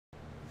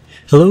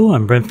Hello,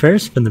 I'm Brent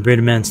Ferris from the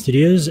Braided Man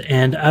Studios,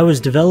 and I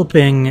was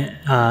developing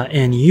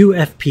in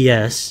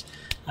UFPS,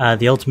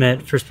 the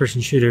ultimate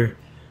first-person shooter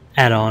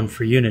add-on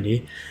for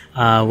Unity,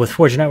 with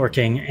Forge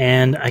Networking,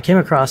 and I came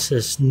across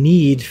this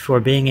need for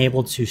being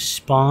able to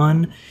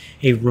spawn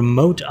a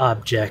remote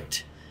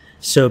object.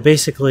 So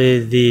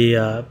basically,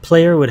 the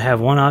player would have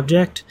one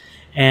object,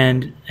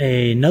 and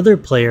another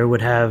player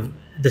would have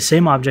the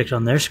same object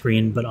on their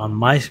screen, but on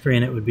my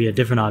screen it would be a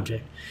different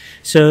object.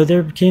 So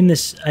there became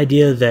this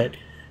idea that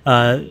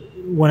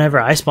whenever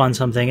I spawn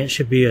something, it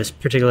should be a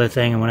particular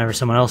thing, and whenever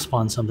someone else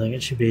spawns something,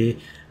 it should be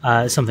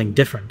something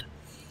different.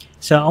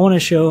 So I want to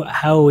show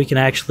how we can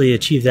actually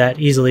achieve that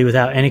easily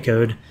without any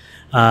code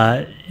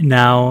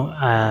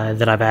now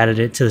that I've added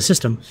it to the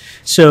system.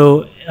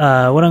 So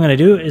what I'm going to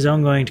do is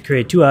I'm going to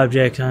create two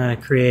objects. I'm going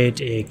to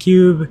create a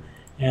cube,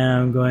 and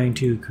I'm going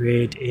to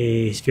create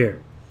a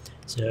sphere.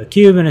 So a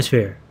cube and a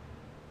sphere.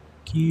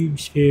 Cube,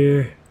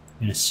 sphere.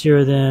 I'm going to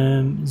zero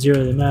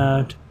them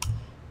out.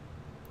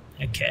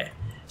 Okay,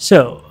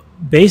 so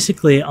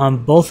basically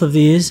on both of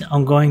these,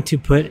 I'm going to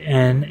put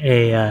in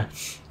a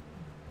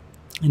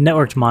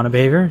networked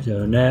monobehavior.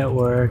 So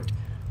networked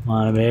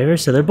monobehavior.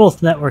 So they're both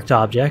networked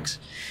objects.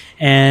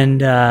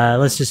 And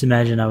let's just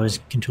imagine I was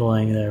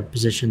controlling their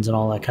positions and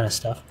all that kind of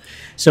stuff.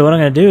 So what I'm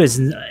going to do is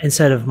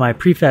inside of my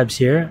prefabs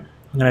here,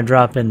 I'm going to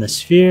drop in the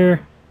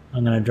sphere.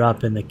 I'm going to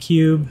drop in the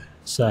cube.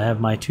 So I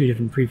have my two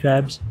different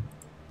prefabs.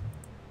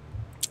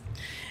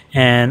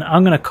 And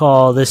I'm going to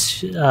call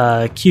this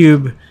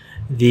cube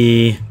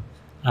the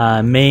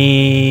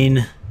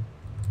main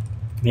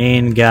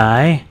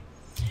guy,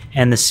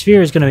 and the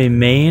sphere is going to be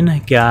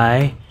main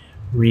guy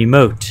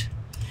remote.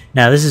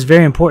 Now this is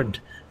very important.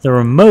 The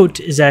remote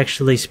is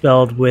actually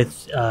spelled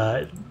with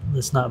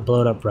let's not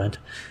blow it up, Brent,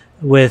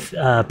 with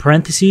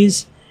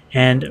parentheses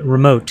and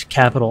remote,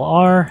 capital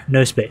R,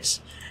 no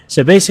space.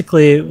 So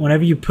basically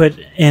whenever you put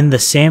in the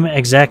same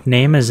exact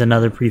name as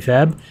another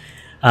prefab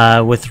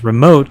with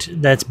remote,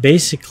 that's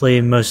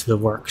basically most of the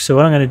work. So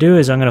what I'm going to do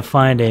is I'm going to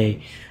find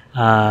a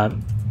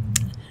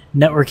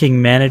networking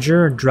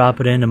manager,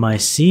 drop it into my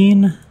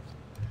scene,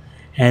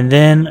 and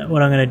then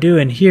what I'm going to do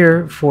in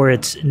here for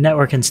its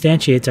network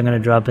instantiates, I'm going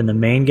to drop in the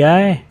main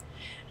guy,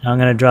 and I'm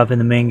going to drop in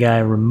the main guy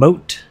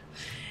remote,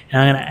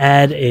 and I'm going to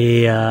add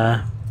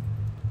a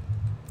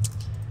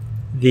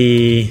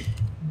the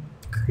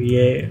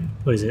create,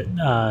 what is it,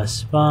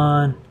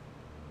 spawn.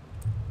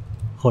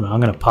 Hold on,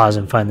 I'm going to pause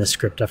and find this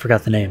script. I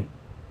forgot the name.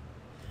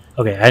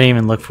 Okay, I didn't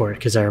even look for it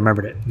because I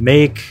remembered it.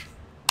 Make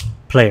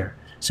player.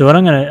 So what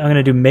I'm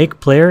gonna do make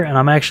player, and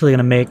I'm actually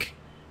gonna make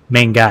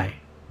main guy,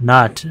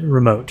 not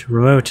remote.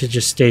 Remote, it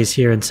just stays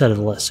here instead of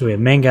the list. So we have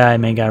main guy,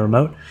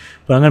 remote.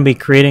 But I'm gonna be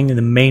creating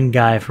the main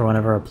guy for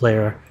whenever a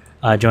player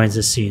joins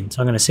this scene.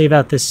 So I'm gonna save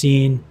out this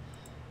scene.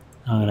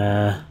 I'm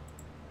gonna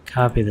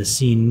copy the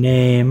scene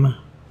name.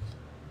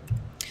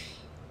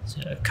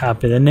 So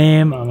copy the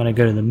name. I'm gonna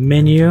go to the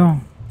menu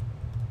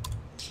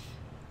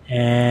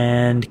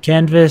and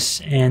canvas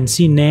and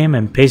scene name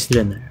and paste it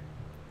in there.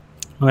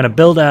 I'm going to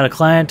build out a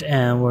client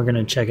and we're going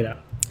to check it out.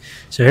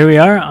 So here we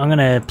are. I'm going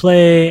to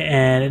play,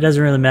 and it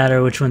doesn't really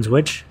matter which one's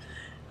which.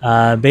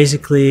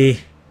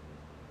 Basically,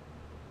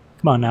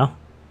 come on now.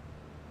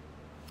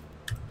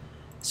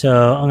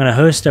 So I'm going to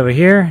host over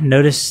here.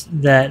 Notice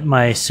that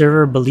my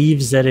server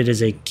believes that it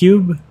is a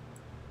cube.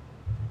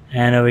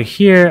 And over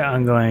here,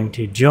 I'm going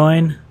to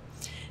join.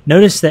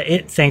 Notice that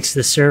it thinks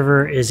the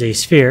server is a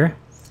sphere,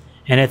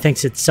 and it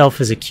thinks itself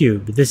is a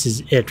cube. This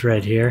is it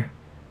right here.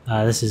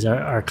 This is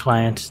our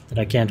client that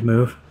I can't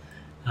move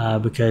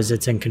because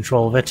it's in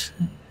control of it,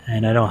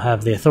 and I don't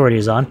have the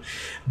authorities on.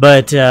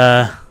 But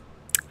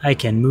I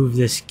can move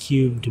this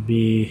cube to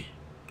be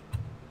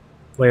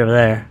way over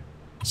there.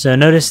 So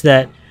notice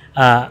that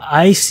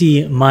I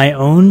see my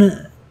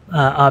own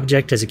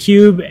object as a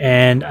cube,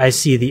 and I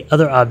see the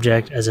other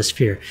object as a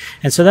sphere.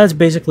 And so that's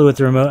basically what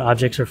the remote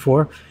objects are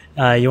for.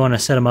 You want to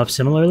set them up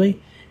similarly,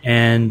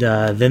 and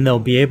then they'll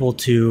be able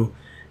to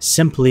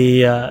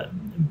simply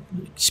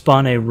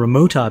spawn a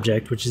remote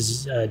object, which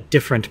is a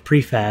different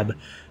prefab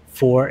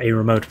for a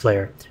remote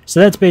player. So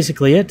that's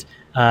basically it.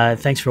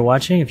 Thanks for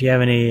watching. If you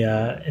have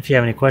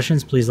any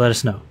questions, please let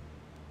us know.